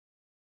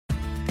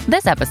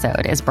This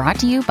episode is brought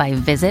to you by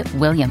Visit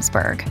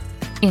Williamsburg.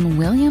 In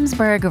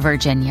Williamsburg,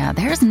 Virginia,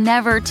 there's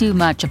never too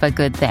much of a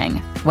good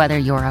thing. Whether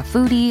you're a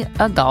foodie,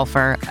 a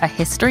golfer, a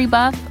history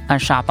buff, a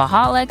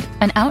shopaholic,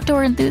 an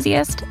outdoor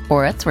enthusiast,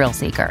 or a thrill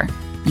seeker,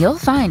 you'll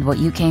find what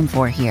you came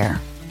for here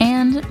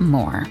and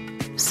more.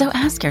 So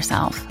ask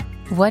yourself,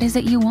 what is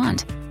it you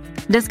want?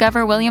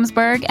 Discover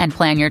Williamsburg and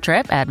plan your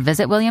trip at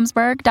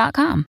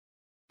visitwilliamsburg.com.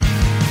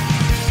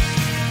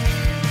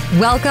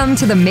 Welcome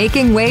to the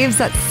Making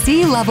Waves at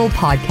Sea Level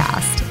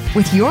podcast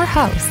with your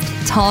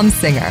host, Tom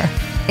Singer.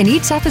 In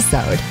each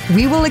episode,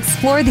 we will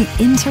explore the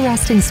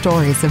interesting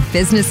stories of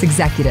business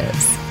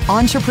executives,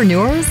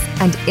 entrepreneurs,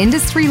 and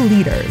industry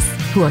leaders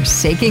who are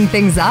shaking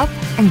things up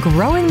and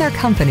growing their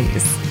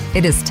companies.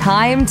 It is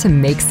time to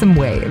make some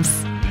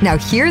waves. Now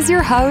here's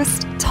your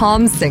host,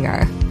 Tom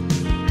Singer.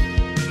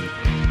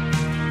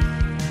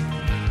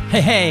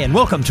 Hey, and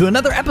welcome to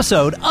another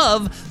episode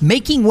of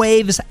Making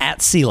Waves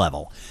at Sea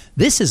Level.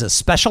 This is a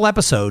special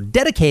episode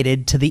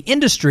dedicated to the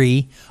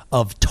industry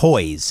of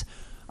toys.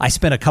 I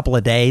spent a couple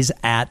of days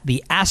at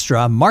the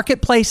Astra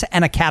Marketplace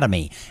and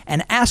Academy,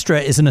 and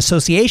Astra is an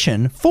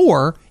association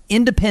for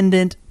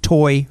independent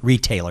toy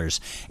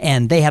retailers.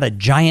 And they had a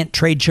giant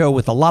trade show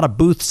with a lot of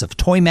booths of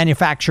toy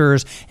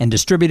manufacturers and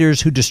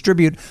distributors who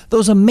distribute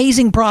those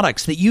amazing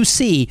products that you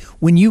see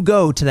when you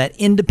go to that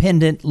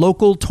independent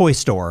local toy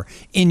store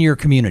in your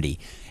community.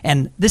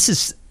 And this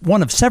is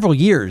one of several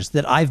years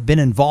that I've been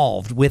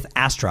involved with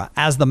Astra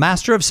as the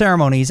master of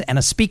ceremonies and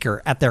a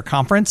speaker at their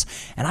conference.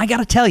 And I got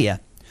to tell you,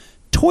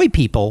 toy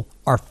people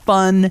are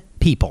fun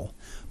people.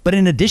 But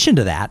in addition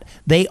to that,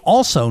 they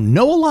also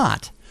know a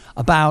lot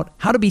about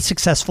how to be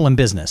successful in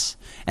business.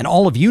 And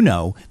all of you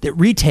know that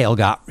retail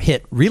got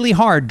hit really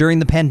hard during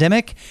the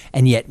pandemic,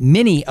 and yet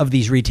many of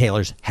these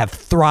retailers have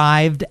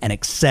thrived and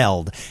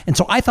excelled. And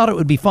so I thought it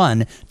would be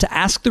fun to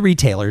ask the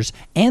retailers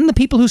and the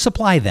people who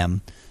supply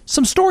them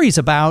some stories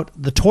about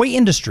the toy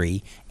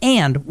industry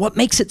and what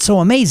makes it so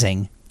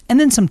amazing, and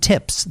then some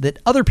tips that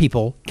other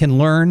people can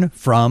learn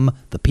from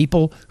the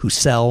people who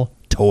sell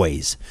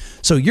toys.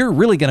 So you're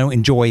really going to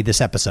enjoy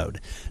this episode.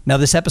 Now,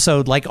 this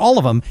episode, like all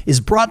of them, is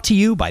brought to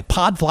you by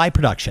Podfly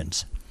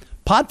Productions.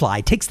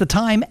 Podfly takes the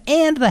time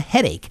and the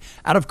headache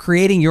out of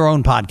creating your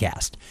own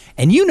podcast.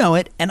 And you know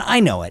it, and I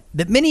know it,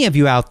 that many of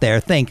you out there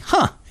think,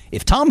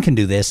 if Tom can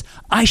do this,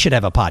 I should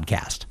have a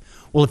podcast.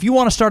 Well, if you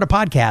want to start a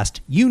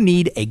podcast, you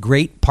need a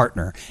great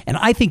partner, and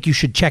I think you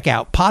should check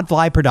out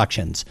Podfly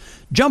Productions.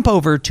 Jump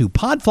over to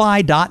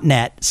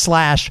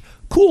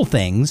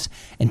podfly.net/coolthings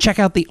and check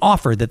out the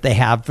offer that they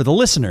have for the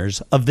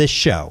listeners of this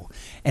show.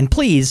 And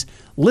please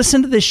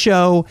listen to this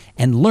show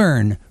and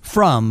learn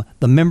from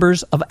the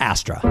members of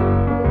Astra.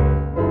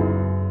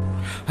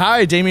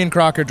 Hi, Damian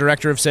Crocker,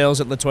 Director of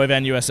Sales at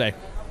Latoyvan USA.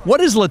 What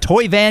is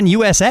Latoyvan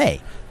USA?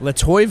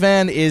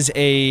 Latoyvan is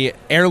a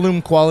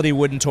heirloom quality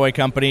wooden toy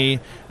company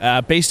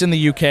based in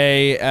the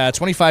UK, a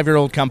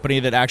 25-year-old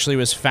company that actually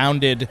was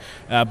founded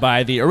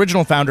by the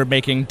original founder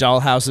making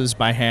dollhouses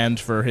by hand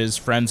for his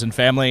friends and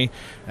family,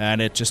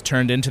 and it just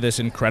turned into this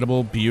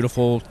incredible,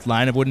 beautiful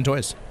line of wooden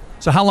toys.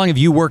 So how long have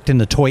you worked in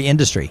the toy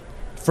industry?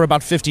 For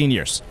about 15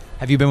 years.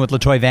 Have you been with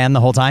Latoyvan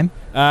the whole time?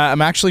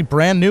 I'm actually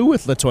brand new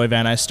with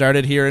Latoyvan. I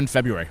started here in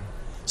February.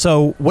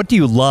 So what do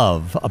you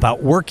love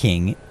about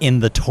working in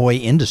the toy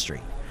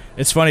industry?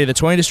 It's funny, the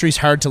toy industry is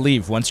hard to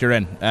leave once you're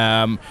in.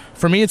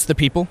 For me, it's the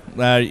people.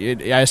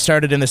 I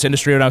started in this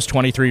industry when I was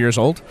 23 years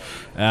old.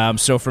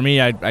 So for me,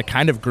 I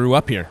kind of grew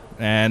up here.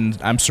 And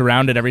I'm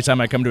surrounded every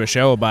time I come to a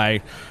show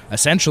by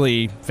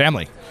essentially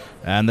family.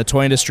 And the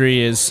toy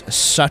industry is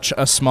such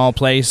a small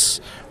place.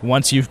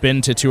 Once you've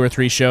been to 2 or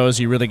 3 shows,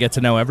 you really get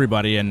to know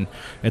everybody. And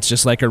it's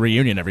just like a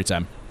reunion every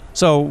time.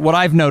 So what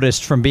I've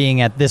noticed from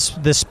being at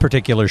this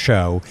particular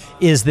show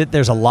is that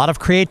there's a lot of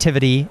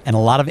creativity and a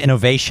lot of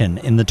innovation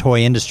in the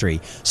toy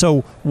industry.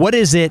 So what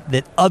is it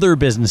that other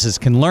businesses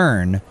can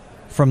learn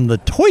from the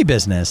toy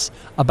business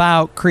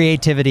about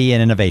creativity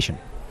and innovation?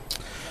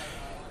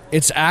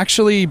 It's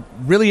actually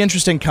really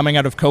interesting coming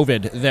out of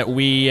COVID that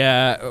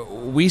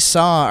we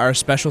saw our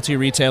specialty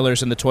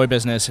retailers in the toy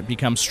business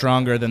become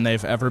stronger than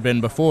they've ever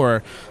been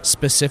before,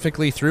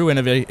 specifically through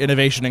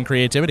innovation and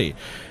creativity.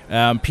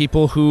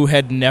 People who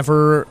had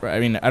never,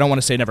 I don't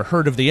want to say never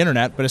heard of the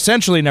internet, but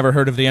essentially never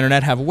heard of the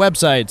internet have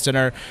websites and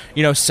are,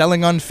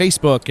 selling on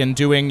Facebook and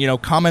doing,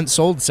 comment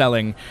sold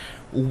selling.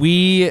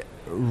 We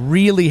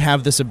really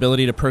have this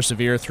ability to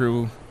persevere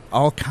through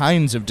all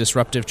kinds of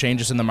disruptive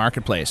changes in the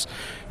marketplace.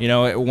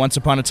 Once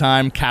upon a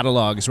time,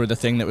 catalogs were the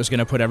thing that was going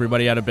to put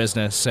everybody out of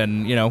business,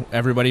 and,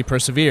 everybody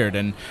persevered,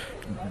 and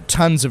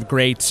tons of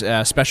great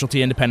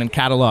specialty independent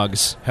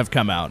catalogs have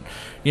come out.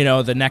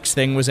 The next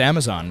thing was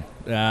Amazon.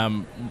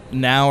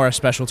 Now our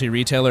specialty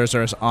retailers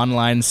are as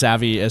online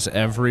savvy as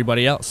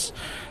everybody else.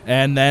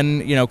 And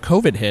then,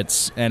 COVID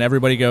hits, and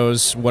everybody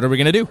goes, what are we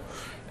going to do?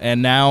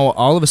 And now,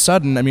 all of a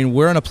sudden,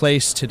 we're in a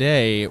place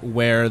today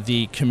where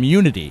the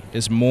community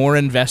is more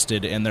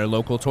invested in their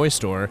local toy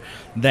store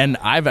than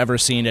I've ever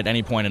seen at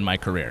any point in my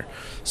career.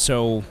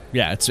 So,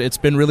 yeah, it's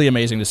been really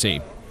amazing to see.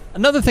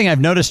 Another thing I've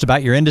noticed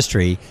about your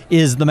industry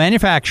is the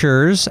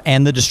manufacturers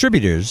and the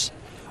distributors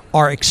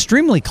are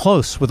extremely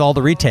close with all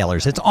the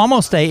retailers.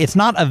 It's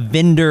not a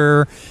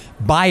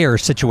vendor-buyer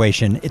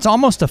situation. It's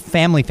almost a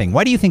family thing.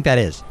 Why do you think that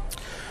is?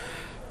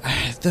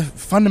 The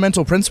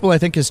fundamental principle, I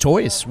think, is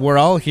toys. We're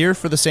all here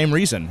for the same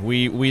reason.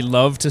 We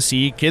love to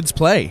see kids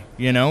play.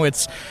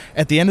 It's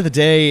at the end of the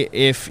day,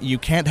 if you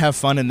can't have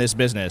fun in this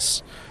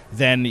business,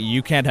 then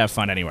you can't have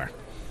fun anywhere.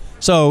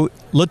 So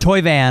Le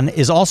Toy Van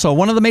is also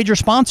one of the major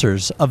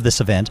sponsors of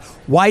this event.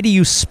 Why do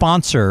you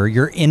sponsor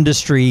your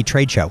industry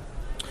trade show?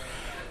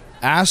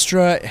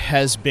 Astra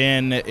has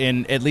been,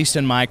 at least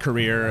in my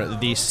career,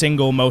 the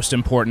single most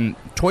important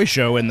toy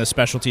show in the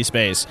specialty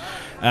space.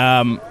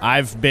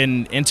 I've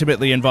been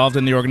intimately involved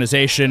in the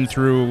organization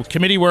through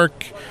committee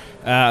work,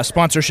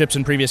 sponsorships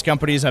in previous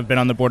companies. I've been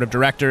on the board of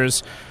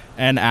directors,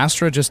 and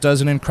Astra just does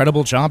an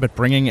incredible job at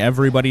bringing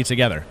everybody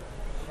together.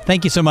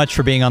 Thank you so much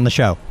for being on the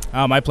show.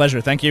 My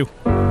pleasure. Thank you.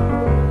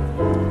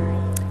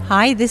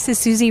 Hi, this is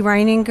Susie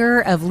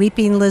Reininger of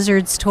Leaping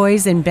Lizards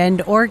Toys in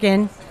Bend,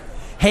 Oregon.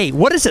 Hey,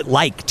 what is it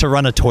like to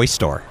run a toy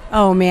store?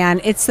 Oh man,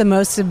 it's the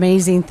most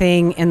amazing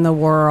thing in the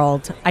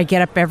world. I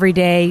get up every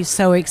day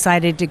so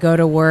excited to go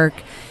to work,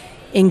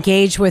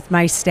 engage with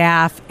my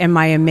staff and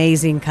my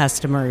amazing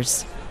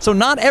customers. So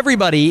not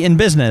everybody in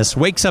business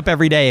wakes up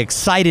every day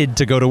excited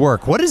to go to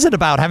work. What is it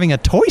about having a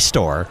toy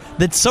store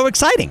that's so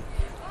exciting?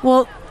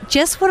 Well,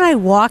 just when I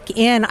walk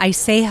in, I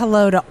say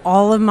hello to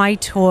all of my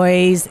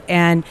toys,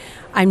 and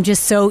I'm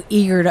just so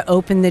eager to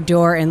open the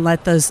door and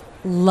let those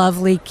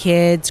lovely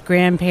kids,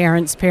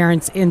 grandparents,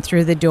 parents in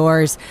through the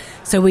doors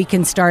so we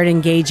can start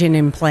engaging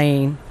and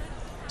playing.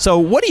 So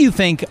what do you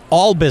think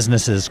all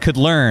businesses could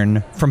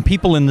learn from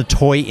people in the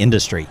toy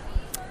industry?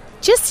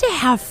 Just to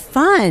have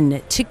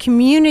fun, to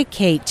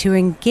communicate, to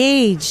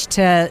engage,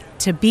 to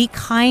be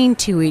kind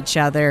to each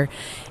other,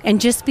 and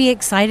just be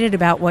excited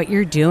about what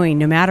you're doing,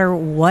 no matter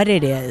what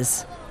it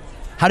is.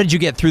 How did you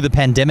get through the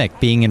pandemic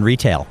being in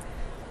retail?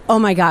 Oh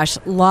my gosh,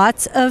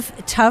 lots of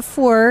tough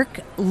work,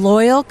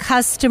 loyal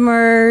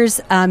customers,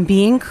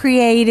 being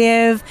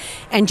creative,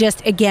 and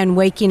just, again,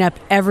 waking up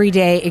every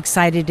day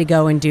excited to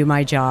go and do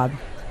my job.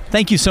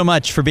 Thank you so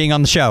much for being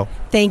on the show.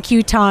 Thank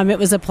you, Tom. It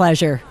was a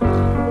pleasure.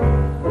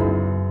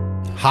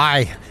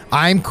 Hi,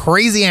 I'm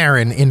Crazy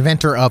Aaron,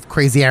 inventor of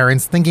Crazy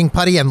Aaron's Thinking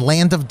Putty and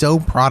Land of Dough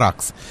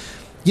products.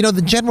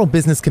 The general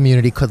business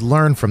community could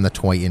learn from the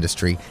toy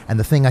industry, and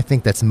the thing I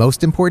think that's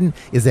most important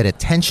is that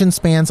attention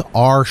spans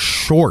are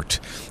short.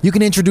 You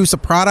can introduce a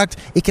product,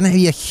 it can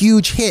be a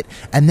huge hit,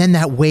 and then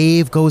that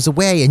wave goes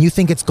away, and you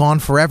think it's gone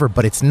forever,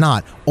 but it's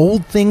not.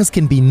 Old things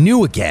can be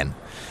new again.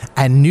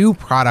 And new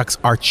products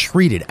are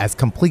treated as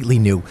completely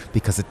new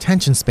because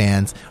attention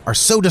spans are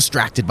so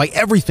distracted by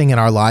everything in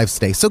our lives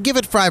today. So give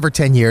it 5 or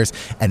 10 years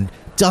and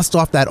dust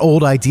off that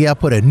old idea,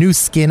 put a new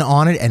skin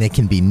on it, and it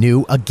can be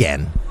new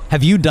again.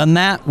 Have you done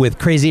that with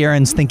Crazy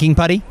Aaron's Thinking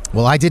Putty?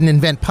 Well, I didn't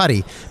invent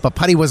putty, but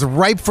putty was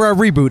ripe for a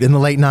reboot in the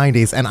late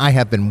 90s, and I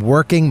have been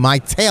working my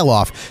tail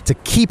off to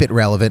keep it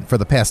relevant for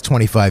the past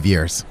 25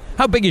 years.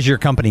 How big is your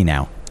company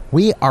now?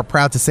 We are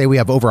proud to say we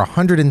have over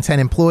 110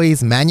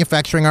 employees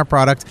manufacturing our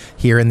product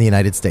here in the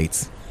United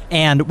States.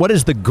 And what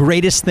is the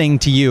greatest thing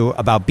to you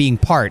about being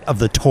part of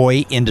the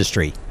toy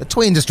industry? The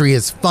toy industry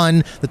is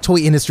fun. The toy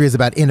industry is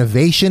about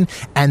innovation.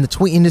 And the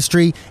toy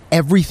industry,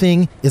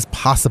 everything is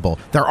possible.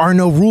 There are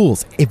no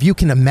rules. If you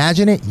can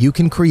imagine it, you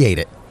can create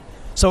it.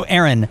 So,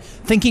 Aaron,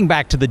 thinking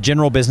back to the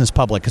general business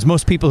public, because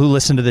most people who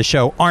listen to this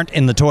show aren't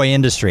in the toy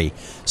industry.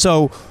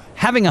 So,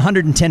 having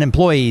 110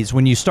 employees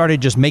when you started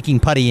just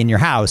making putty in your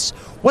house,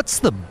 what's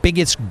the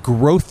biggest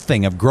growth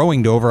thing of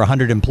growing to over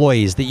 100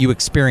 employees that you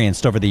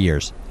experienced over the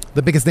years?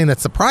 The biggest thing that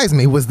surprised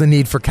me was the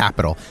need for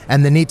capital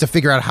and the need to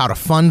figure out how to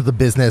fund the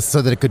business so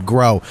that it could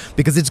grow.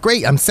 Because it's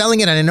great, I'm selling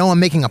it and I know I'm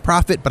making a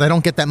profit, but I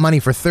don't get that money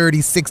for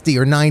 30, 60,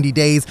 or 90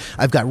 days.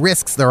 I've got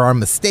risks, there are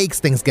mistakes,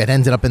 things get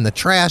ended up in the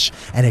trash,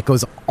 and it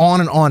goes on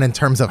and on in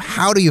terms of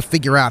how do you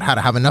figure out how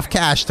to have enough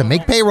cash to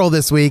make payroll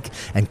this week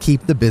and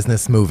keep the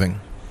business moving.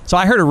 So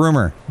I heard a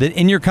rumor that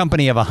in your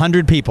company of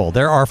 100 people,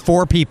 there are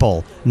 4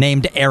 people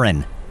named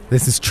Aaron.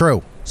 This is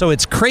true. So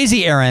it's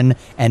Crazy Aaron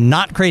and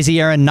not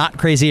Crazy Aaron, not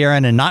Crazy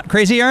Aaron, and not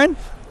Crazy Aaron?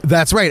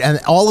 That's right, and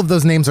all of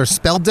those names are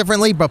spelled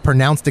differently but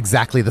pronounced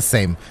exactly the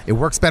same. It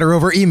works better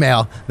over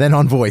email than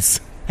on voice.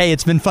 Hey,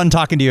 it's been fun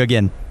talking to you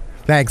again.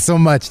 Thanks so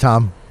much,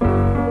 Tom.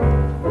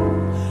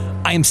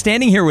 I am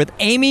standing here with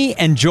Amy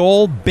and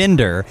Joel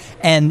Binder,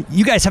 and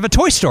you guys have a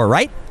toy store,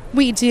 right?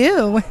 We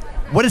do.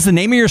 What is the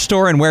name of your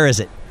store and where is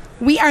it?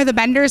 We are the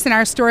Benders, and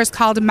our store is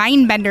called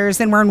Mind Benders,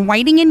 and we're in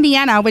Whiting,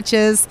 Indiana, which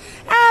is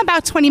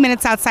about 20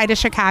 minutes outside of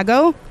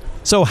Chicago.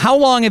 So how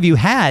long have you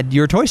had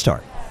your toy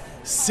store?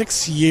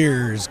 6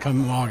 years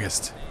come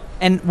August.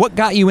 And what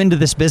got you into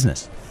this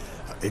business?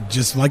 I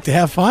just like to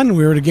have fun.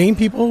 We were the game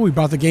people. We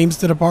brought the games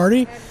to the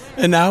party,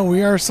 and now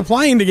we are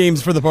supplying the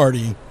games for the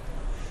party.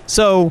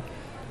 So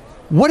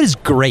what is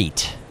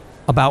great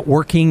about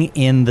working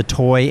in the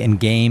toy and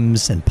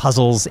games and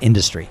puzzles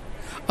industry?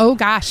 Oh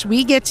gosh,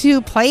 we get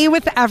to play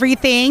with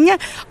everything,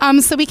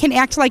 so we can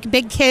act like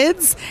big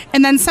kids,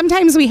 and then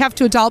sometimes we have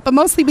to adult, but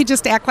mostly we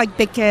just act like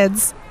big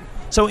kids.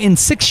 So in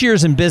 6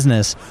 years in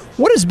business,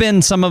 what has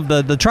been some of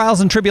the trials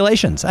and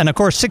tribulations? And of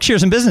course, 6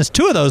 years in business,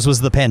 2 of those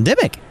was the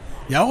pandemic.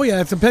 Yeah, oh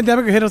yeah, the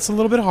pandemic hit us a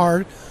little bit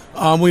hard.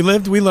 We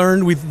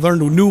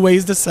learned new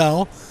ways to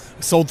sell.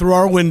 Sold through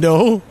our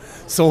window,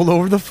 sold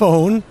over the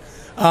phone.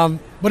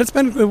 But it's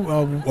been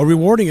a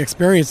rewarding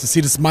experience to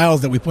see the smiles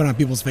that we put on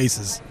people's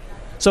faces.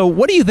 So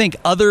what do you think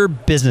other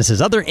businesses,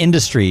 other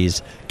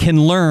industries can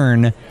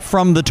learn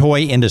from the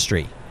toy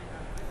industry?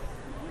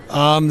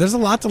 There's a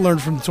lot to learn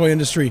from the toy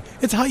industry.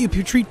 It's how you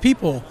treat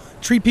people.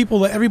 Treat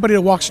people, everybody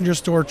that walks in your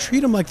store,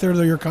 treat them like they're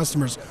your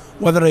customers.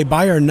 Whether they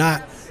buy or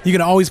not, you can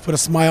always put a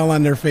smile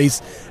on their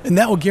face, and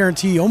that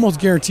will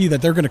almost guarantee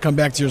that they're going to come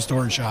back to your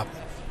store and shop.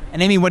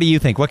 And Amy, what do you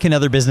think? What can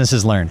other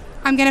businesses learn?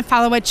 I'm going to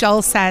follow what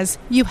Joel says.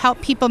 You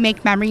help people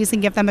make memories and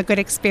give them a good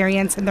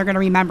experience, and they're going to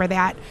remember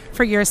that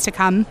for years to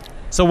come.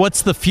 So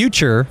what's the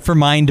future for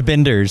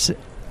Mindbenders?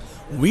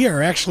 We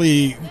are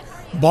actually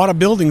bought a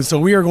building, so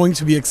we are going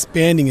to be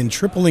expanding and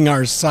tripling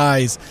our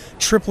size,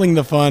 tripling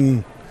the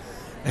fun,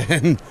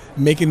 and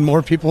making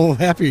more people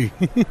happy.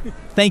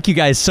 Thank you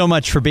guys so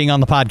much for being on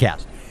the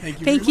podcast.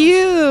 Thank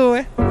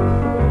you.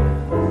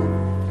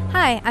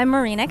 Hi, I'm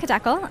Marina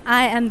Kadekel.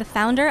 I am the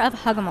founder of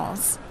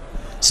Hugimals.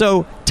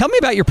 So tell me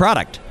about your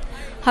product.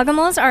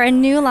 Hugimals are a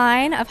new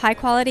line of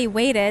high-quality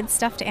weighted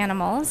stuffed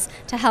animals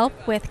to help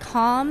with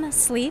calm,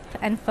 sleep,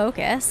 and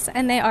focus,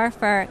 and they are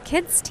for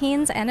kids,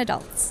 teens, and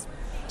adults.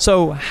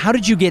 So how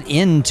did you get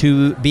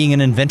into being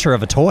an inventor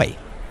of a toy?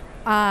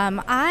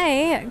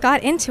 I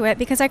got into it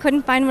because I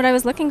couldn't find what I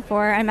was looking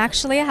for. I'm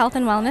actually a health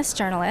and wellness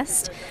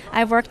journalist.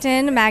 I've worked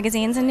in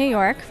magazines in New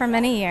York for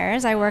many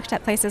years. I worked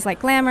at places like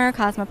Glamour,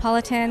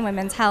 Cosmopolitan,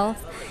 Women's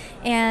Health,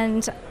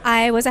 and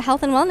I was a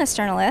health and wellness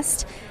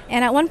journalist.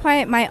 And at one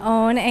point, my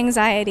own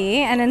anxiety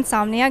and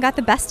insomnia got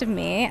the best of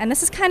me. And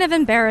this is kind of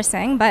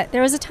embarrassing, but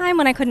there was a time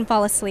when I couldn't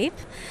fall asleep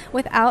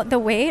without the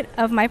weight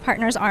of my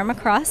partner's arm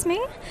across me,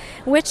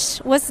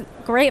 which was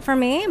great for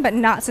me, but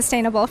not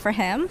sustainable for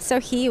him. So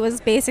he was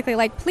basically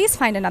like, please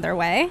find another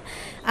way.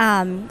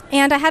 And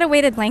I had a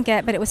weighted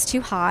blanket, but it was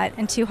too hot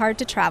and too hard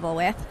to travel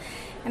with.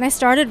 And I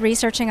started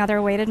researching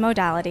other weighted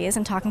modalities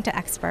and talking to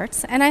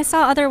experts. And I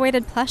saw other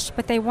weighted plush,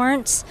 but they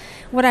weren't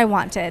what I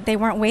wanted. They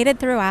weren't weighted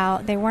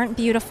throughout, they weren't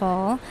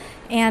beautiful,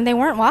 and they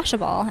weren't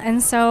washable.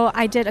 And so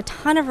I did a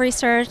ton of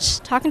research,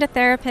 talking to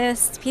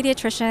therapists,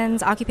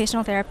 pediatricians,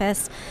 occupational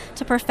therapists,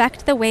 to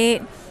perfect the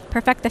weight,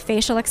 perfect the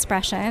facial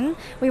expression.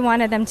 We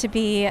wanted them to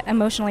be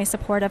emotionally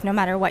supportive no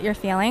matter what you're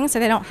feeling,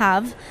 so they don't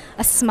have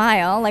a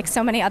smile like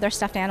so many other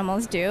stuffed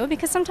animals do,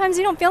 because sometimes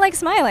you don't feel like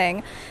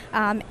smiling.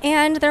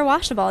 And they're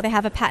washable. They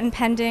have a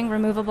patent-pending,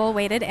 removable,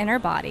 weighted inner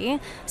body,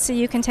 so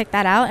you can take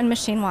that out and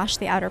machine wash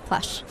the outer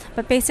plush.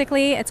 But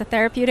basically, it's a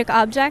therapeutic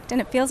object,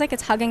 and it feels like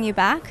it's hugging you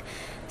back.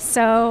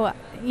 So,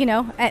 you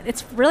know,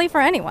 it's really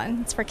for anyone.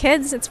 It's for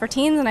kids, it's for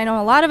teens, and I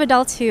know a lot of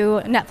adults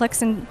who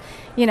Netflix and,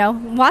 you know,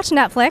 watch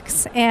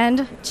Netflix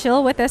and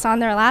chill with this on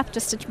their lap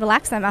just to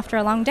relax them after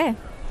a long day.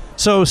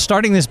 So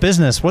starting this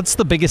business, what's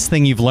the biggest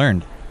thing you've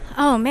learned?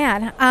 Oh,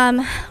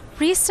 man.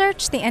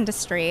 Research the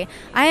industry.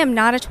 I am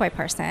not a toy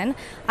person.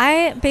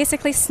 I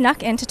basically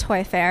snuck into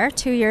Toy Fair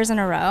 2 years in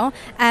a row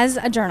as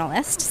a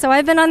journalist. So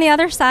I've been on the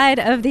other side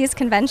of these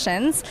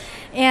conventions,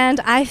 and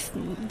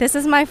this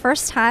is my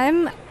first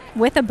time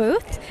with a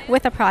booth,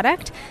 with a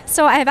product.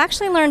 So I've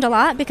actually learned a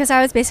lot because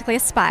I was basically a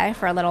spy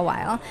for a little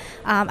while.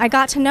 I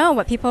got to know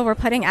what people were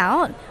putting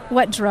out,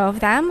 what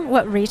drove them,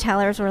 what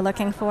retailers were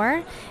looking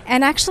for.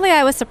 And actually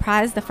I was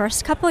surprised the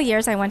first couple of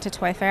years I went to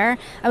Toy Fair,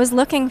 I was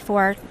looking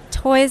for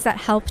toys that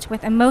helped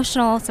with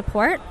emotional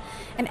support.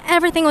 And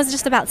everything was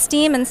just about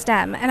STEAM and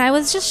STEM. And I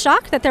was just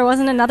shocked that there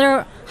wasn't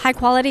another high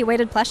quality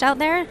weighted plush out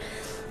there.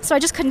 So I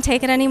just couldn't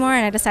take it anymore,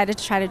 and I decided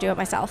to try to do it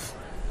myself.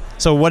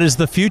 So what is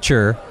the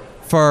future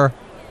for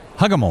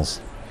Hugimals?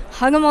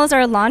 Hugimals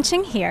are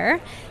launching here,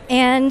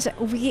 and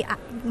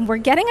we're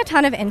getting a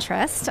ton of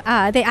interest.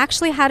 They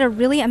actually had a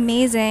really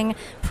amazing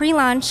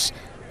pre-launch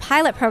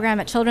pilot program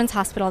at children's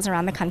hospitals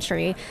around the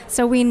country.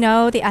 So we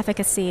know the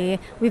efficacy.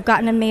 We've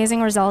gotten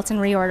amazing results and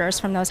reorders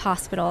from those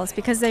hospitals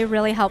because they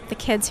really help the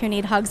kids who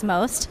need hugs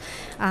most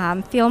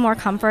feel more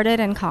comforted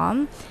and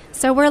calm.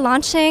 So we're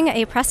launching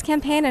a press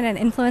campaign and an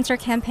influencer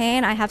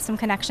campaign. I have some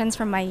connections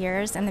from my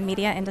years in the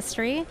media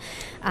industry.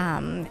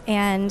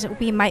 And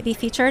we might be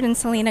featured in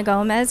Selena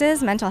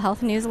Gomez's mental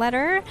health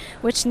newsletter,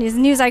 which is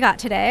news I got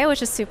today,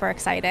 which is super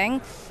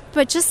exciting.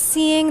 But just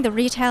seeing the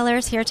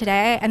retailers here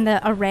today and the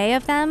array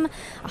of them,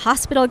 a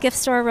hospital gift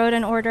store wrote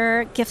an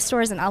order, gift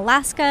stores in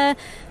Alaska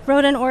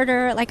wrote an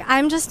order. Like,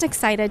 I'm just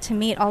excited to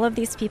meet all of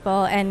these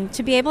people and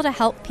to be able to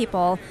help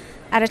people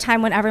at a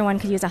time when everyone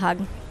could use a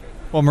hug.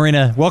 Well,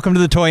 Marina, welcome to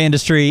the toy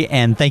industry,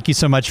 and thank you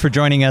so much for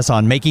joining us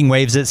on Making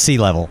Waves at Sea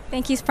Level.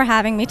 Thank you for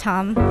having me,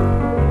 Tom.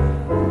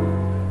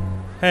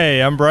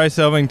 Hey, I'm Bryce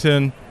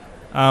Elvington.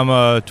 I'm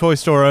a toy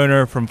store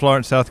owner from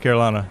Florence, South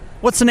Carolina.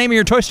 What's the name of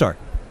your toy store?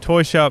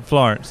 Toy Shop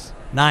Florence.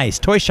 Nice.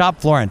 Toy Shop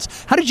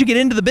Florence. How did you get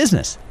into the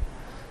business?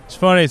 It's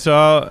funny. So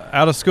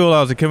out of school,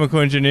 I was a chemical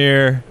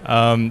engineer.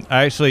 I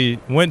actually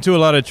went to a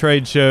lot of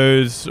trade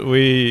shows.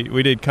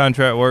 We did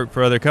contract work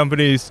for other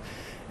companies.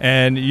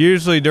 And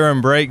usually during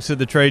breaks at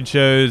the trade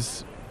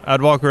shows,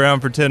 I'd walk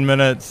around for 10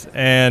 minutes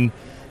and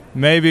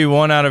maybe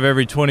one out of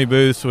every 20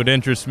 booths would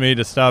interest me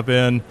to stop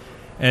in.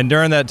 And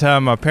during that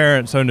time, my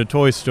parents owned a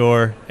toy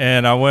store,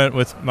 and I went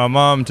with my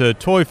mom to a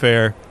toy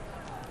fair,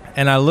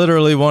 and I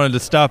literally wanted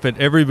to stop at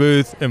every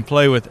booth and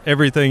play with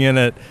everything in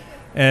it,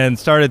 and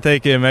started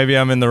thinking maybe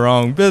I'm in the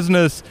wrong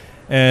business.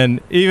 And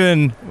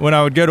even when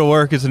I would go to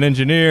work as an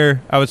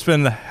engineer, I would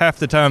spend half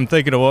the time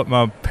thinking of what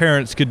my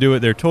parents could do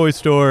at their toy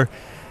store.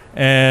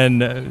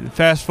 And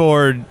fast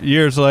forward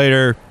years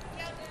later,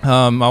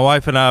 my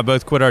wife and I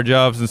both quit our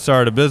jobs and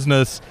started a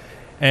business,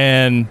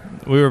 and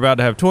we were about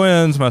to have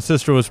twins. My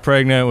sister was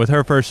pregnant with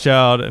her first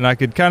child, and I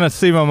could kind of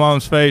see my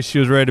mom's face. She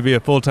was ready to be a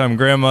full-time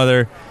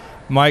grandmother.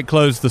 Mike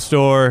closed the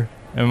store,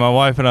 and my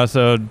wife and I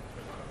said,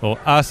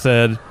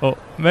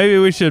 maybe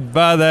we should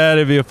buy that.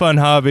 It'd be a fun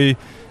hobby.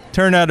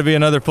 Turned out to be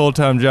another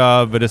full-time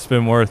job, but it's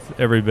been worth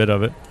every bit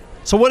of it.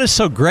 So what is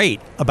so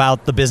great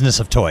about the business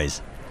of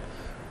toys?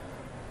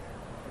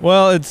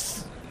 Well,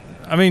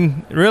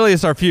 really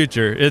it's our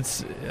future.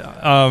 It's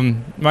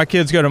my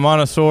kids go to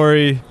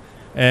Montessori,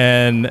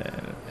 and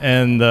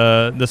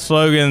the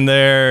slogan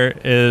there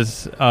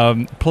is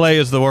play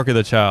is the work of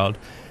the child.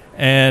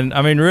 And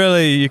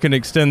really you can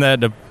extend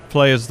that to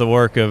play is the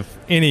work of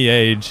any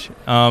age.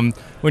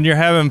 When you're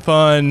having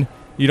fun,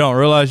 you don't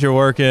realize you're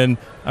working.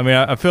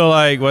 I feel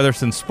like whether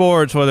it's in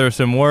sports, whether it's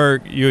in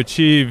work, you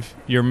achieve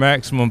your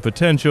maximum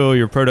potential,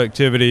 your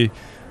productivity,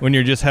 when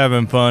you're just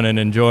having fun and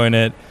enjoying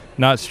it,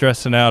 not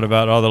stressing out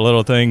about all the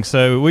little things.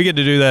 So we get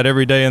to do that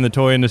every day in the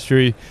toy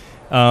industry.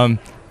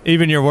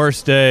 Even your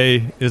worst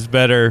day is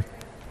better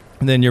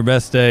than your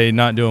best day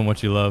not doing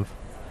what you love.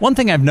 One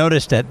thing I've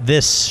noticed at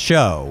this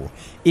show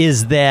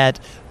is that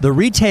the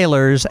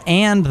retailers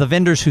and the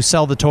vendors who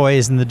sell the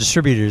toys and the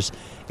distributors,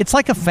 it's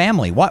like a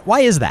family.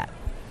 Why is that?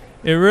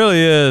 It really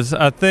is.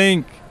 I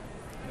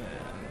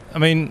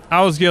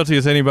was guilty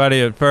as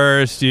anybody at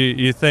first.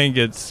 You think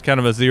it's kind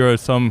of a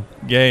zero-sum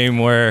game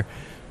where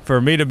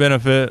for me to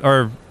benefit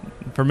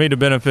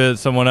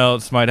someone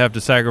else might have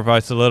to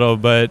sacrifice a little,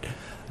 but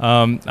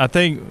I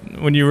think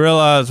when you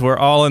realize we're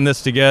all in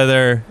this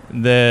together,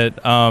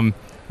 that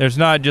there's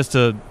not just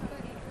a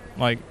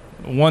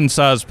one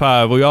size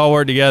pie. We all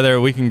work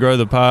together. We can grow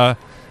the pie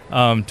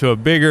to a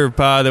bigger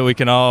pie that we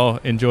can all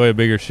enjoy a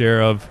bigger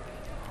share of.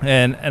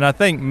 And I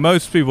think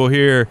most people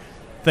here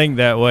think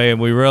that way,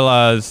 and we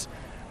realize,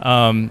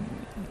 the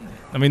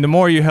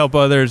more you help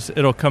others,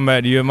 it'll come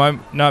back to you. It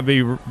might not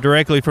be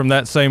directly from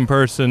that same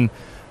person,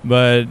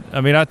 but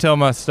I tell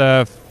my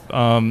staff,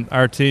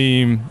 our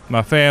team,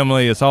 my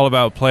family, it's all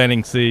about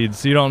planting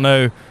seeds. You don't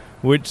know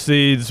which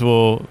seeds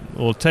will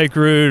take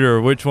root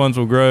or which ones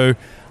will grow.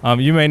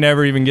 You may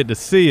never even get to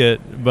see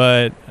it,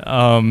 but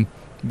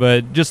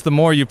just the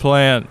more you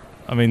plant,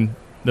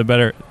 the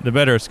better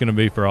it's going to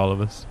be for all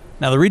of us.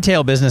 Now, the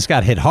retail business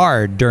got hit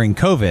hard during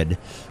COVID.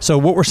 So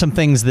what were some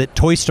things that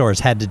toy stores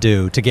had to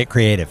do to get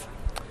creative?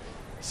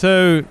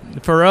 So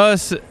for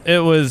us,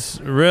 it was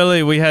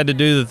really, we had to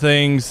do the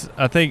things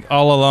I think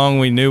all along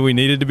we knew we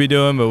needed to be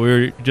doing, but we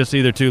were just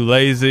either too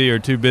lazy or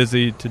too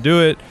busy to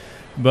do it.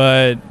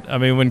 But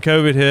when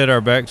COVID hit, our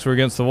backs were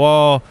against the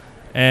wall,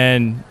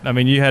 and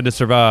you had to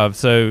survive.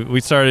 So we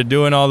started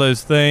doing all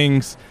those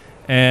things,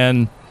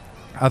 and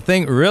I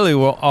think really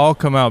we'll all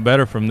come out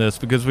better from this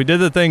because we did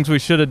the things we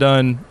should have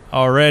done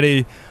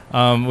already.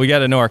 We got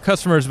to know our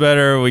customers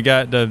better. We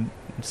got to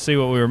see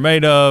what we were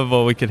made of,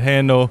 what we could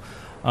handle.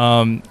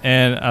 And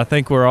I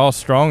think we're all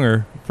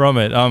stronger from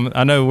it.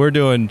 I know we're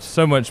doing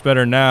so much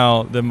better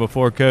now than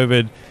before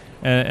COVID.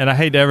 And I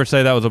hate to ever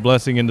say that was a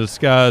blessing in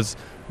disguise,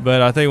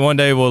 but I think one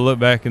day we'll look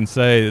back and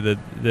say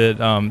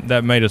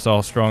that made us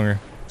all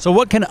stronger. So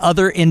what can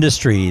other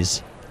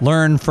industries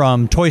learn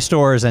from toy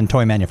stores and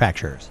toy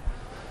manufacturers?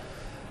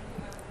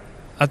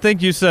 I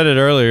think you said it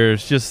earlier.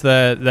 It's just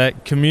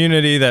that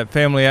community, that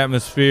family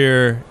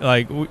atmosphere.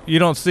 You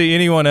don't see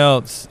anyone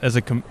else as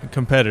a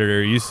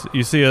competitor. You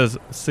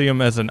see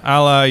them as an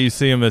ally. You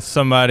see them as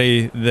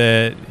somebody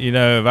that,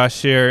 if I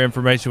share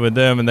information with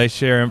them and they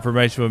share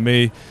information with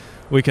me,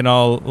 we can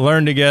all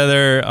learn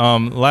together.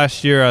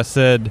 Last year I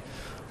said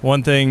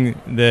one thing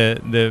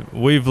that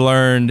we've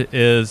learned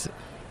is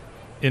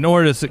in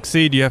order to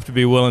succeed, you have to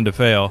be willing to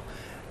fail.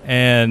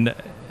 And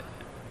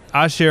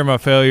I share my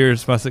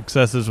failures, my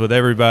successes with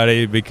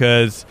everybody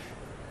because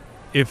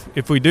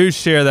if we do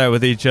share that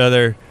with each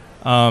other,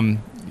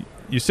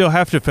 you still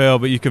have to fail,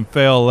 but you can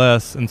fail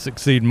less and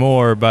succeed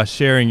more by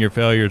sharing your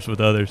failures with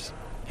others.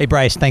 Hey,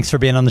 Bryce, thanks for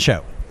being on the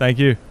show. Thank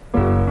you.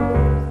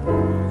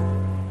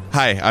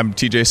 Hi, I'm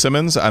TJ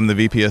Simmons. I'm the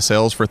VP of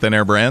Sales for Thin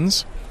Air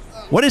Brands.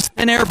 What is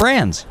Thin Air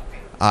Brands?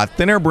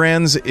 Thin Air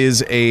Brands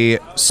is a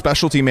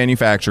specialty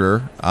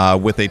manufacturer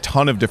with a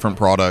ton of different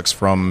products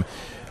from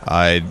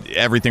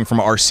everything from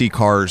RC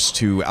cars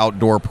to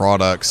outdoor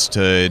products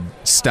to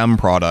STEM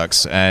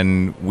products,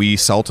 and we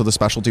sell to the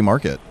specialty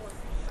market.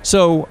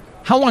 So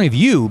how long have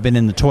you been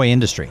in the toy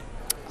industry?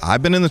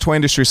 I've been in the toy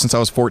industry since I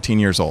was 14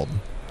 years old.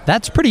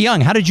 That's pretty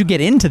young. How did you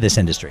get into this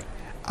industry?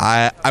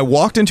 I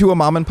walked into a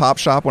mom and pop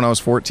shop when I was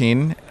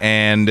 14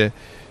 and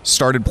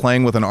started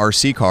playing with an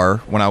RC car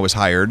when I was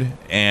hired,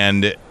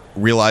 and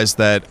realized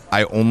that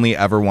I only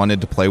ever wanted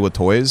to play with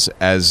toys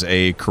as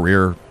a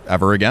career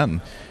ever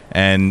again.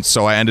 And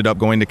so I ended up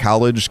going to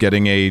college,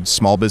 getting a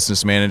small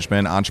business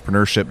management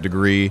entrepreneurship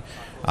degree,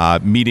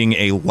 meeting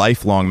a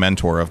lifelong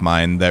mentor of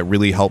mine that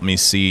really helped me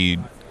see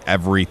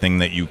everything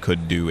that you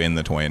could do in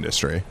the toy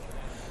industry.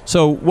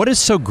 So what is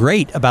so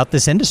great about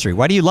this industry?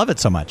 Why do you love it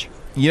so much?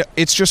 Yeah,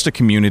 it's just a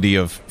community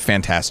of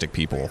fantastic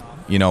people.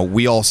 You know,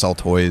 we all sell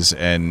toys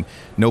and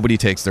nobody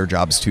takes their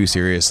jobs too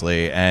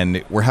seriously,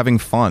 and we're having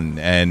fun,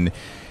 and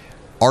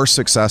our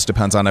success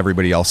depends on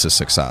everybody else's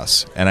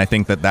success. And I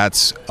think that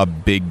that's a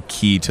big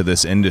key to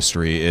this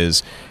industry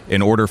is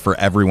in order for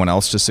everyone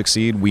else to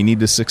succeed, we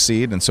need to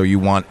succeed. And so you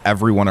want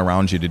everyone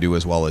around you to do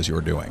as well as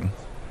you're doing.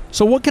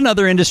 So what can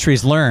other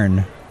industries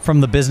learn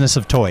from the business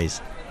of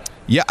toys?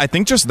 Yeah, I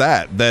think just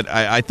that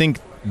I think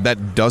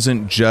that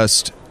doesn't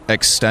just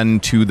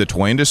extend to the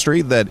toy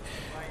industry, that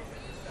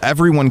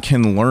everyone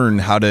can learn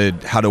how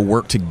to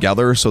work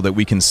together so that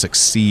we can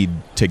succeed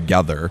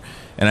together.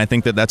 And I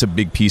think that that's a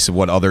big piece of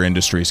what other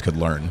industries could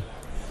learn.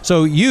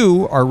 So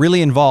you are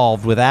really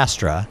involved with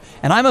Astra,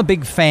 and I'm a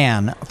big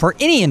fan for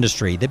any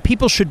industry that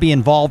people should be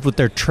involved with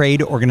their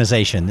trade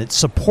organization, that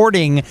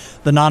supporting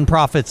the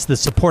nonprofits that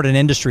support an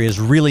industry is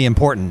really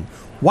important.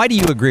 Why do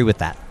you agree with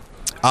that?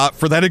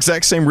 For that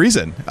exact same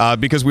reason,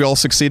 because we all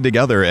succeed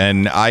together.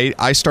 And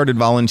I started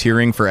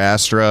volunteering for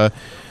Astra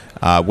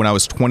when I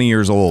was 20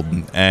 years old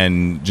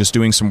and just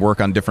doing some work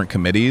on different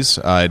committees.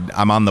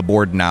 I'm on the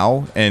board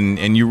now,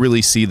 and you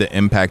really see the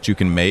impact you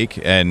can make.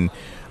 And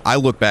I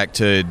look back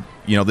to,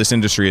 you know, this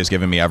industry has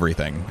given me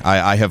everything.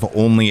 I have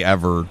only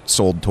ever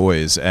sold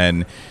toys. And,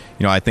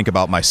 you know, I think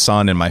about my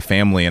son and my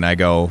family, and I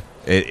go,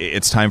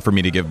 it's time for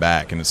me to give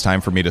back, and it's time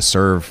for me to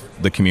serve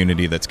the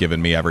community that's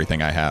given me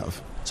everything I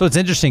have. So it's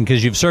interesting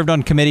because you've served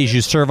on committees,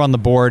 you serve on the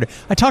board.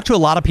 I talk to a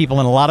lot of people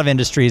in a lot of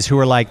industries who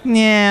are like,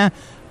 nah,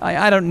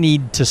 I don't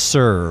need to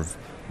serve.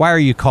 Why are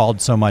you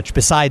called so much?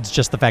 Besides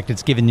just the fact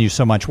it's given you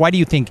so much, why do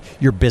you think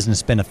your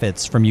business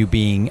benefits from you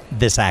being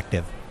this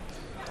active?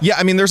 Yeah,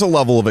 I mean, there's a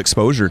level of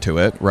exposure to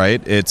it,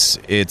 right?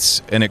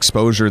 It's an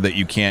exposure that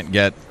you can't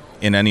get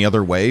in any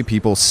other way.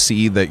 People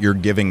see that you're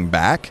giving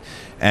back,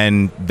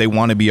 and they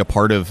want to be a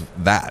part of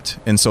that.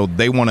 And so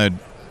they want to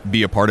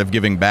be a part of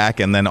giving back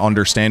and then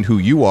understand who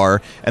you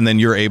are, and then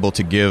you're able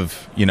to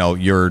give, you know,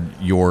 your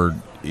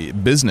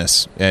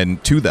business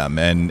and to them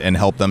and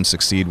help them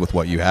succeed with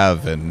what you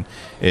have. And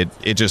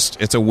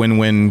it's a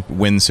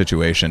win-win-win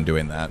situation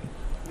doing that.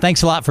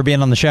 Thanks a lot for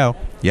being on the show.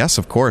 Yes,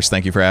 of course.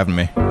 Thank you for having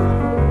me.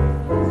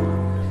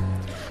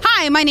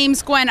 Hi, my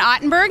name's Gwen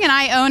Ottenberg, and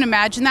I own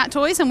Imagine That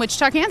Toys in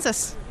Wichita,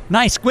 Kansas.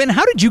 Nice. Gwen,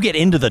 how did you get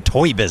into the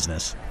toy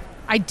business?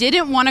 I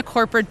didn't want a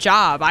corporate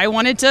job. I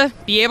wanted to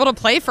be able to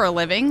play for a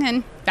living,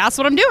 and that's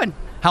what I'm doing.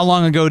 How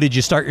long ago did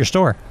you start your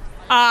store?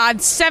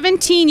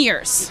 17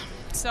 years.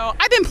 So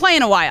I've been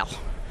playing a while.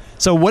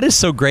 So what is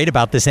so great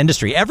about this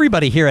industry?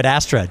 Everybody here at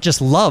Astra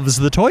just loves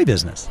the toy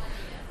business.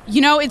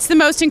 You know, it's the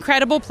most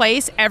incredible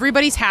place.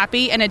 Everybody's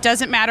happy, and it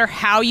doesn't matter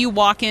how you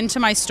walk into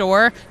my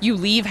store. You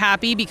leave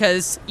happy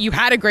because you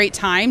had a great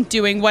time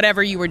doing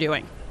whatever you were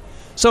doing.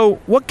 So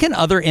what can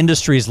other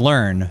industries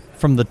learn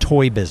from the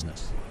toy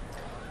business?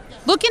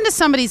 Look into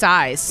somebody's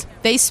eyes.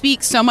 They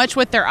speak so much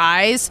with their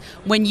eyes.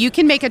 When you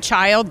can make a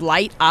child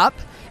light up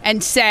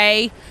and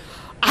say,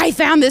 I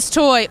found this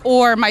toy,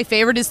 or my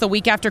favorite is the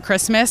week after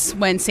Christmas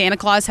when Santa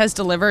Claus has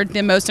delivered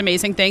the most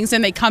amazing things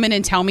and they come in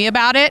and tell me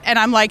about it. And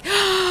I'm like,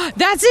 oh,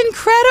 that's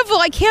incredible.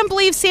 I can't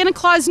believe Santa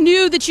Claus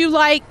knew that you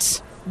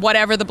liked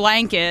whatever the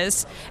blank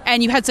is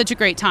and you had such a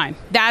great time.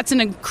 That's an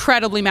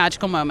incredibly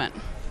magical moment.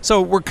 So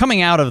we're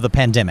coming out of the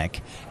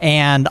pandemic,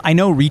 and I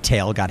know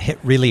retail got hit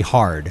really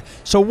hard.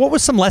 So what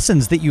was some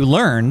lessons that you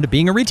learned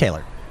being a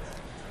retailer?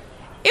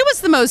 It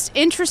was the most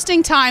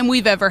interesting time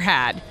we've ever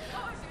had.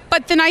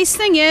 But the nice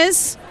thing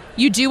is,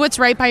 you do what's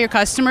right by your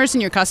customers,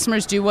 and your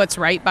customers do what's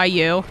right by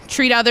you.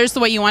 Treat others the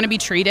way you want to be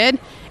treated,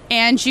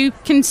 and you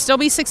can still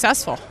be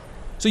successful.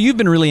 So you've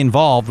been really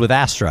involved with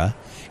Astra,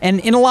 and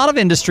in a lot of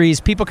industries,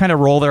 people kind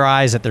of roll their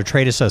eyes at their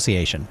trade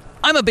association.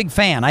 I'm a big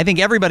fan. I think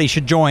everybody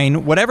should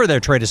join whatever their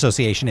trade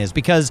association is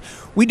because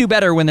we do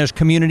better when there's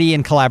community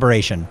and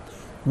collaboration.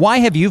 Why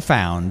have you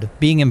found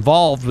being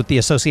involved with the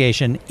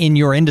association in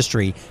your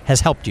industry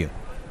has helped you?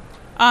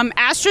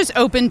 Astra's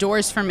opened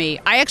doors for me.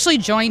 I actually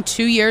joined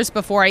 2 years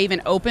before I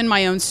even opened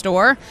my own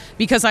store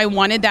because I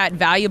wanted that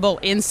valuable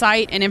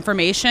insight and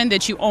information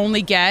that you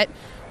only get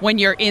when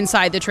you're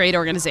inside the trade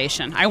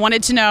organization. I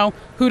wanted to know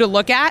who to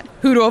look at,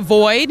 who to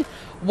avoid,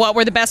 what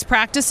were the best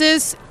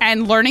practices,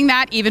 and learning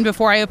that even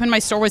before I opened my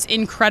store was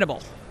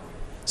incredible.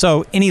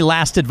 So any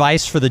last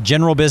advice for the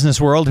general business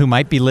world who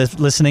might be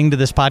listening to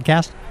this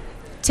podcast?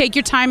 Take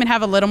your time and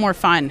have a little more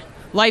fun.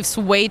 Life's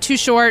way too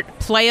short.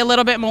 Play a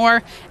little bit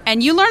more.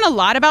 And you learn a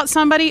lot about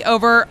somebody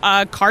over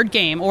a card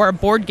game or a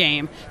board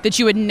game that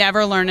you would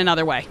never learn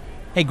another way.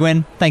 Hey,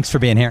 Gwen, thanks for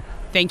being here.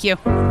 Thank you.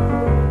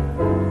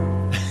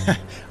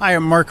 Hi,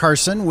 I'm Mark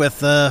Carson with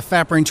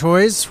Fat Brain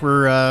Toys.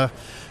 We're a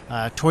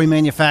toy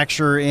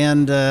manufacturer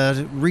and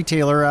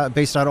retailer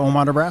based out of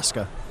Omaha,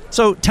 Nebraska.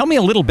 So tell me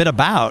a little bit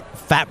about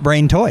Fat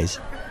Brain Toys.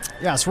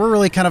 Yeah, so we're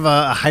really kind of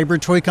a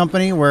hybrid toy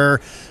company where,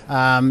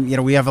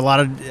 we have a lot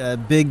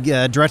of big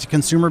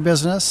direct-to-consumer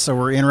business, so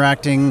we're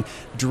interacting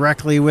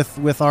directly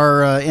with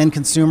our end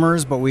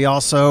consumers, but we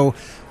also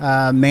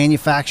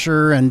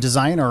manufacture and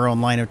design our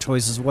own line of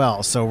toys as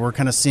well. So we're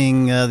kind of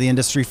seeing the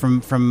industry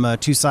from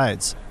two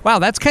sides. Wow,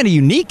 that's kind of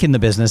unique in the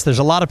business. There's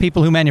a lot of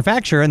people who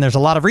manufacture and there's a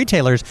lot of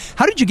retailers.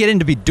 How did you get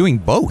into doing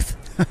both?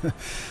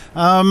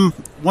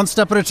 One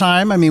step at a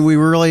time. I mean, we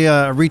were really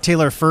a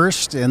retailer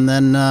first, and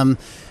then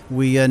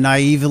we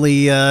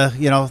naively,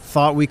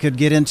 thought we could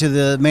get into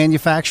the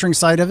manufacturing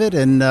side of it,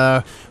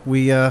 and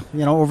we,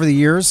 over the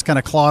years, kind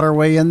of clawed our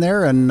way in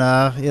there, and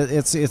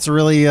it's a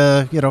really,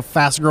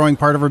 fast-growing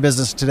part of our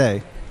business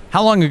today.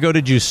 How long ago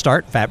did you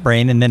start Fat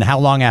Brain, and then how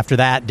long after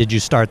that did you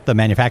start the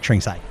manufacturing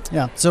side?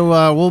 Yeah,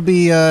 so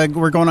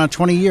we're going on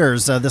 20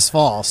 years this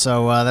fall,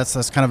 so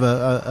that's kind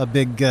of a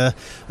big,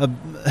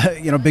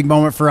 big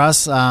moment for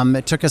us.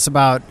 It took us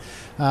about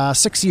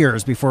 6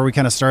 years before we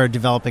kind of started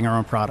developing our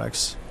own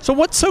products. So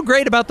what's so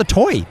great about the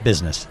toy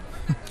business?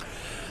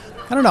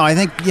 I don't know. I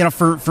think,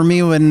 for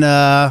me, when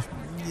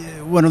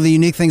one of the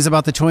unique things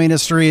about the toy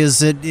industry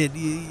is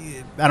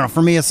I don't know,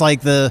 for me it's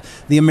like the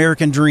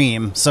American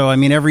dream. So I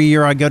mean, every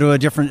year I go to a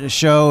different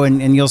show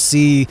and you'll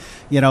see,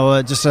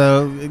 just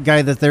a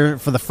guy that there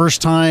for the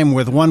first time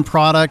with one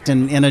product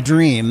and a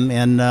dream,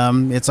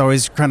 and it's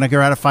always kind of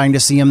gratifying to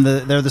see him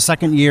there the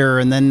second year,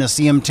 and then to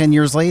see him 10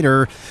 years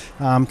later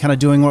kind of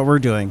doing what we're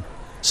doing.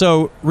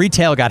 So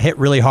retail got hit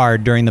really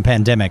hard during the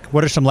pandemic.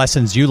 What are some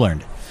lessons you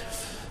learned?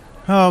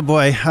 Oh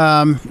boy,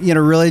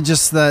 really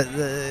just that.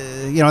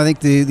 I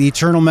think the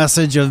eternal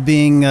message of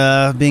being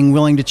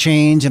willing to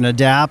change and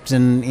adapt,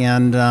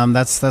 and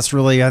that's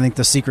really, I think,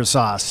 the secret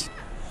sauce.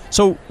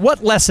 So,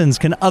 what lessons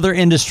can other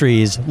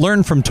industries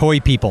learn from toy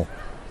people?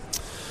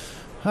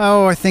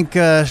 Oh, I think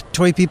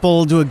toy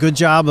people do a good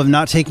job of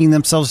not taking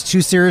themselves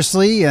too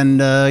seriously, and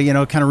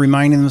kind of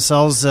reminding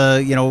themselves,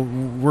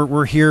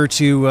 we're here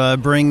to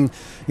bring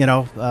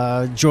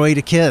joy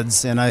to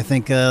kids. And I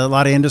think a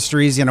lot of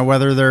industries,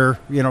 whether they're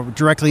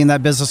directly in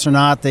that business or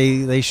not,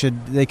 they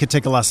could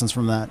take lessons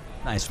from that.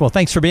 Nice. Well,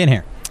 thanks for being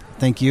here.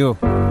 Thank you.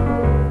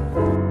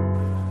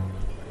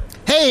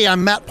 Hey,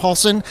 I'm Matt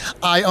Paulson.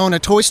 I own a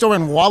toy store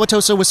in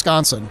Wauwatosa,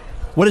 Wisconsin.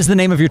 What is the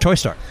name of your toy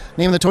store?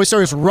 Name of the toy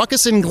store is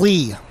Ruckus and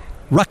Glee.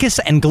 Ruckus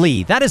and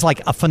Glee. That is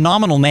like a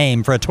phenomenal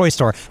name for a toy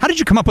store. How did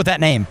you come up with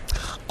that name?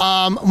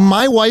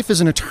 My wife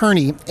is an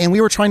attorney, and we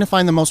were trying to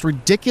find the most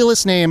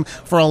ridiculous name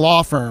for a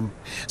law firm.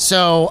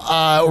 So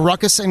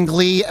Ruckus and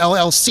Glee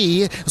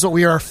LLC is what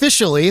we are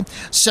officially.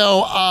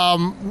 So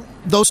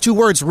those two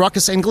words,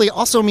 Ruckus and Glee,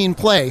 also mean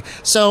play.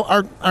 So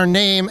our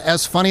name,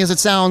 as funny as it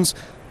sounds,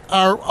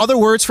 are other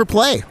words for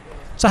play.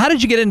 So how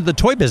did you get into the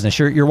toy business?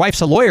 Your wife's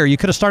a lawyer. You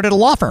could have started a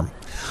law firm.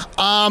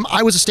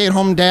 I was a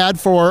stay-at-home dad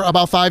for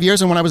about 5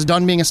 years, and when I was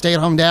done being a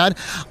stay-at-home dad,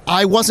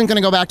 I wasn't going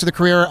to go back to the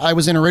career I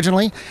was in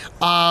originally.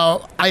 I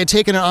had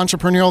taken an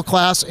entrepreneurial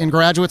class in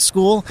graduate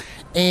school,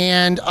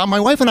 and my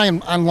wife and I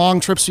on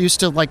long trips used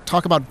to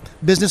talk about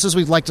businesses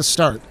we'd like to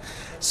start.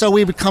 So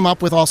we would come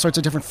up with all sorts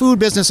of different food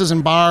businesses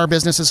and bar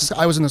businesses.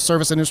 I was in the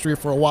service industry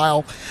for a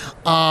while.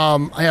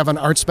 I have an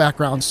arts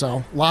background,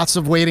 so lots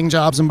of waiting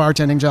jobs and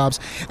bartending jobs.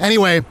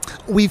 Anyway,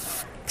 we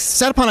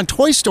set upon a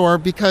toy store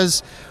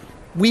because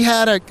we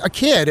had a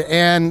kid,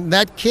 and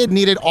that kid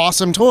needed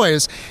awesome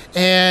toys,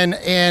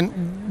 and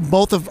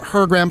both of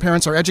her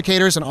grandparents are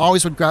educators and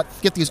always would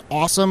get these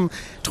awesome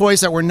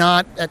toys that were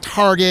not at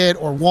Target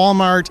or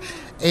Walmart,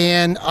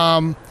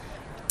 and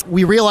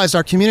we realized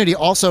our community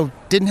also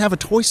didn't have a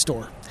toy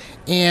store.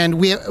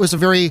 And it was a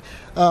very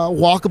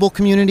walkable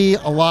community,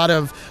 a lot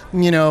of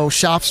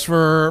shops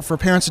for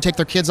parents to take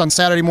their kids on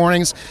Saturday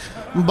mornings.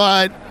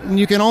 But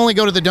you can only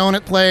go to the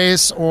donut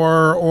place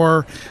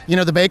or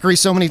the bakery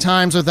so many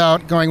times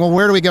without going, well,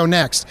 where do we go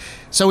next?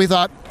 So we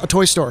thought a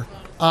toy store.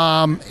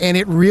 And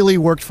it really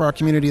worked for our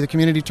community. The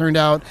community turned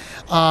out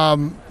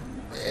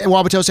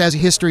Wauwatosa has a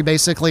history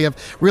basically of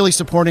really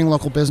supporting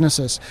local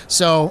businesses.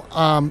 So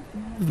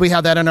we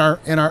have that on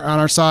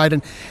our side,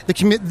 and the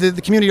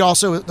community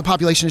also, the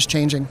population is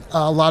changing.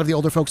 A lot of the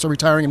older folks are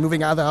retiring and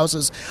moving out of the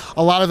houses.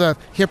 A lot of the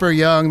hipper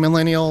young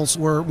millennials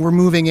were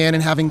moving in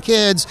and having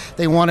kids.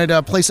 They wanted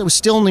a place that was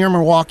still near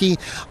Milwaukee,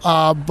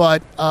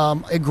 but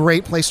a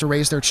great place to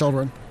raise their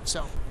children.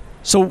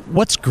 So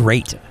what's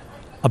great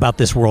about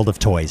this world of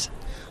toys?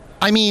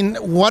 I mean,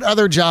 what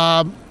other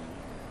job,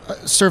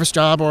 service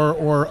job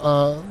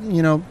or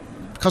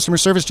customer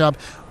service job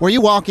where you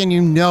walk in,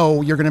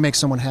 you're going to make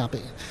someone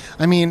happy?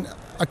 I mean,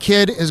 a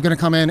kid is going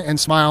to come in and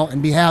smile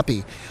and be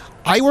happy.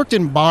 I worked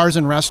in bars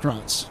and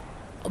restaurants.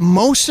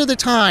 Most of the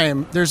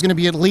time, there's going to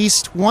be at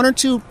least one or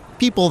two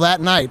people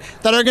that night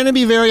that are going to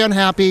be very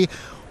unhappy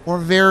or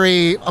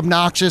very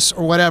obnoxious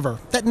or whatever.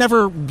 That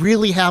never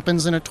really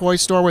happens in a toy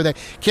store where the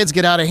kids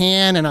get out of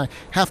hand and I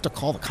have to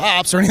call the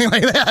cops or anything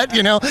like that,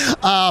 you know.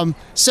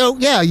 So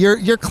yeah,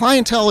 your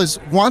clientele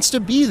wants to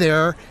be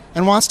there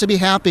and wants to be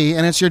happy,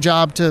 and it's your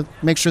job to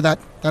make sure that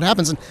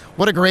happens. And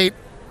what a great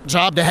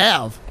job to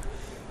have.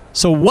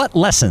 So what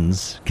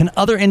lessons can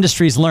other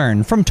industries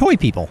learn from toy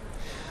people?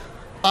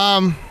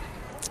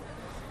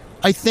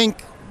 I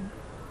think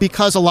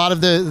because a lot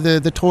of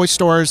the toy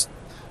stores,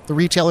 the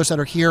retailers that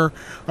are here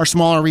are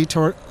smaller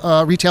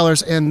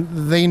retailers,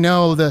 and they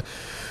know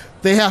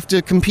they have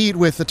to compete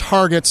with the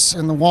Targets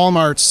and the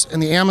Walmarts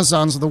and the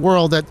Amazons of the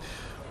world. That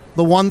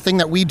the one thing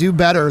that we do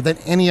better than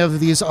any of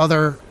these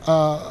other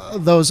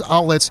those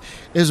outlets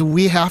is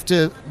we have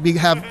to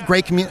have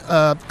great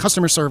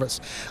customer service.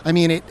 I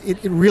mean,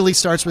 it really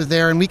starts with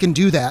there, and we can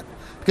do that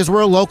because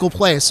we're a local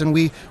place, and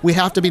we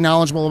have to be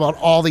knowledgeable about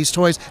all these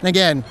toys. And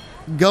again,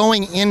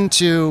 going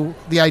into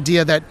the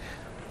idea that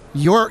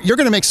you're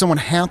going to make someone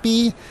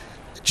happy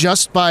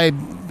just by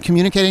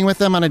communicating with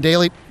them on a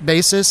daily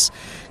basis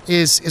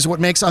is what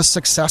makes us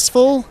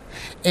successful.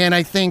 And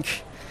I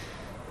think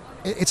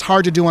it's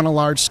hard to do on a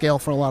large scale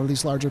for a lot of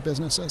these larger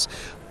businesses.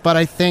 But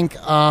I think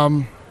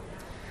some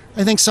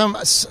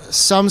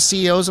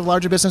CEOs of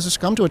larger businesses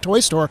come to a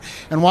toy store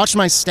and watch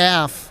my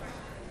staff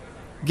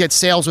get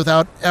sales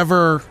without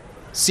ever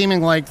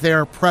seeming like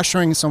they're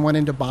pressuring someone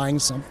into buying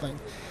something.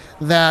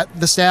 That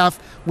the staff,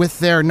 with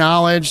their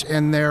knowledge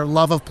and their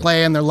love of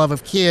play and their love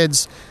of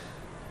kids,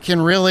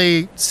 can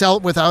really sell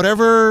it without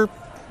ever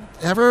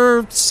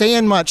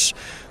saying much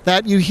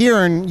that you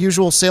hear in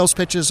usual sales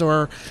pitches,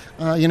 or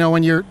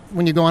when you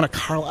go on a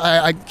car.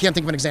 I can't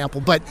think of an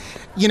example, but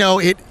you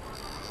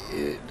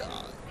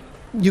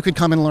could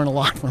come and learn a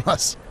lot from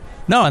us.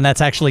 No, and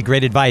that's actually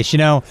great advice.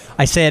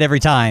 I say it every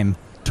time.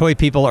 Toy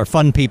people are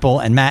fun people,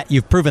 and Matt,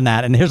 you've proven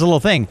that. And here's a little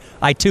thing.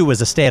 I, too,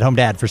 was a stay-at-home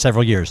dad for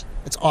several years.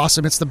 It's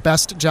awesome. It's the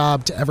best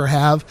job to ever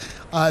have.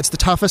 It's the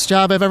toughest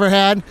job I've ever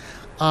had,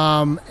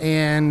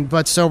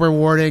 but so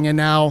rewarding. And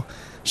now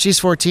she's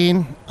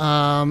 14,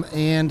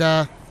 and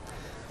I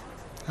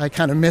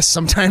kind of miss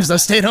sometimes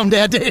those stay-at-home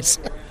dad days.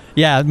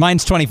 Yeah,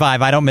 mine's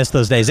 25. I don't miss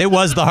those days. It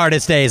was the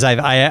hardest days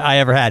I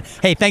ever had.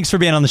 Hey, thanks for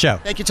being on the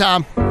show. Thank you,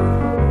 Tom.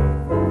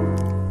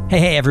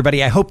 Hey,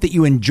 everybody. I hope that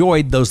you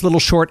enjoyed those little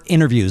short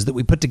interviews that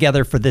we put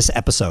together for this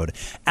episode.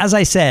 As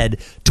I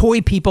said, toy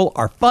people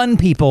are fun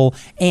people,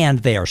 and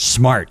they are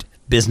smart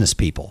business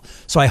people.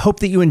 So I hope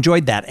that you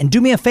enjoyed that. And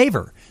do me a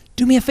favor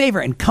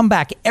and come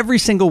back every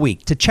single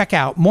week to check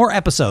out more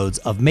episodes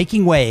of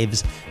Making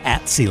Waves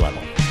at Sea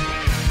Level.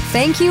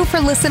 Thank you for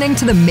listening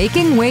to the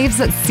Making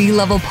Waves at Sea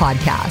Level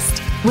podcast.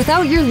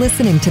 Without your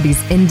listening to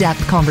these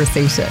in-depth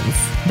conversations,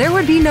 there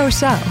would be no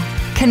show.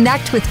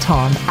 Connect with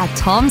Tom at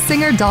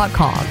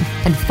tomsinger.com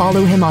and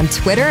follow him on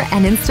Twitter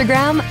and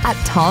Instagram at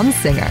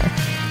tomsinger.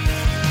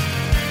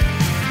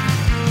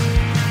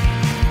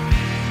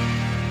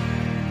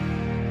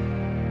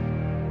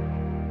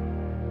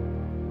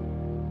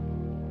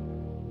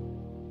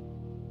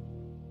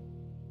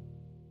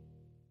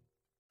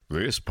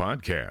 This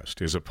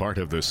podcast is a part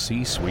of the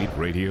C-Suite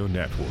Radio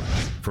Network.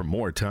 For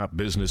more top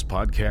business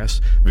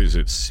podcasts,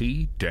 visit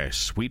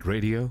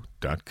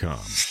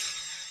c-suiteradio.com.